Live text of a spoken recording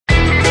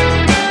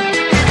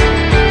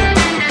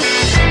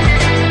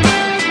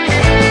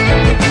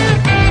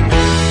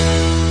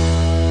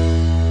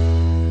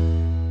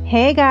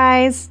Hey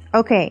guys!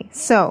 Okay,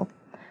 so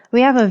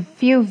we have a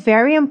few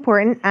very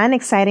important and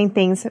exciting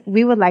things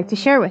we would like to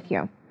share with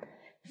you.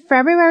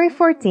 February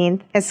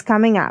 14th is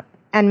coming up,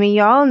 and we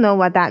all know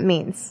what that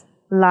means.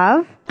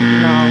 Love?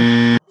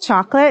 No.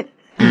 Chocolate?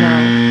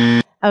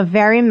 No. A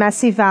very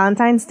messy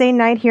Valentine's Day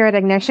night here at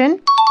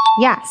Ignition?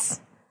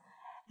 Yes.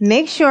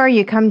 Make sure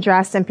you come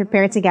dressed and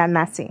prepared to get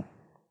messy.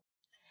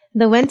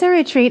 The winter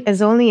retreat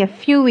is only a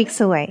few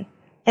weeks away.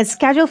 It's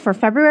scheduled for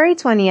February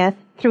 20th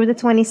through the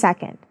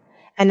 22nd.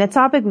 And the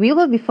topic we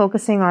will be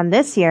focusing on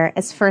this year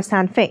is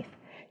first-hand faith,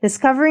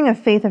 discovering a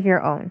faith of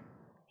your own.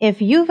 If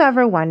you've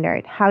ever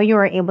wondered how you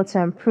are able to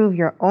improve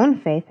your own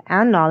faith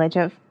and knowledge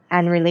of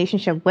and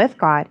relationship with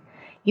God,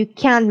 you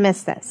can't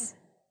miss this.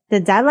 The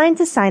deadline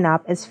to sign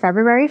up is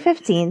February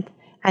 15th,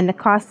 and the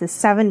cost is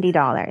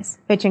 $70,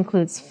 which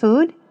includes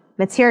food,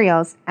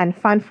 materials, and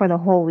fun for the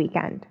whole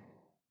weekend.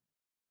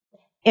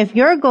 If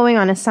you're going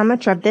on a summer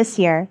trip this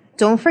year,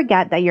 don't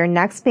forget that your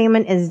next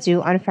payment is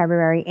due on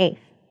February 8th.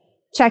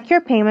 Check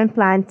your payment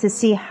plan to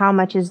see how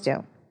much is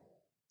due.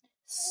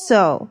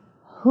 So,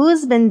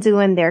 who's been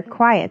doing their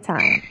quiet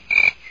time?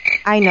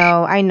 I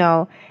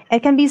know.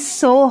 It can be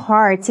so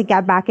hard to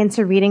get back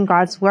into reading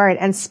God's Word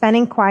and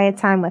spending quiet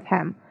time with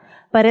Him.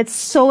 But it's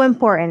so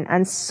important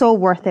and so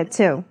worth it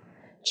too.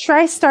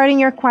 Try starting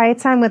your quiet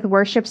time with a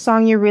worship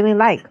song you really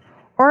like,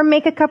 or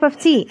make a cup of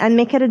tea and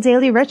make it a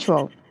daily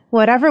ritual.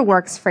 Whatever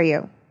works for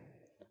you.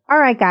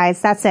 Alright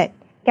guys, that's it.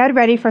 Get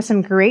ready for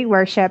some great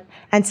worship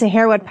and to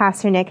hear what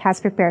Pastor Nick has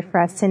prepared for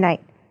us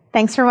tonight.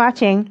 Thanks for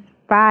watching.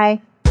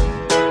 Bye.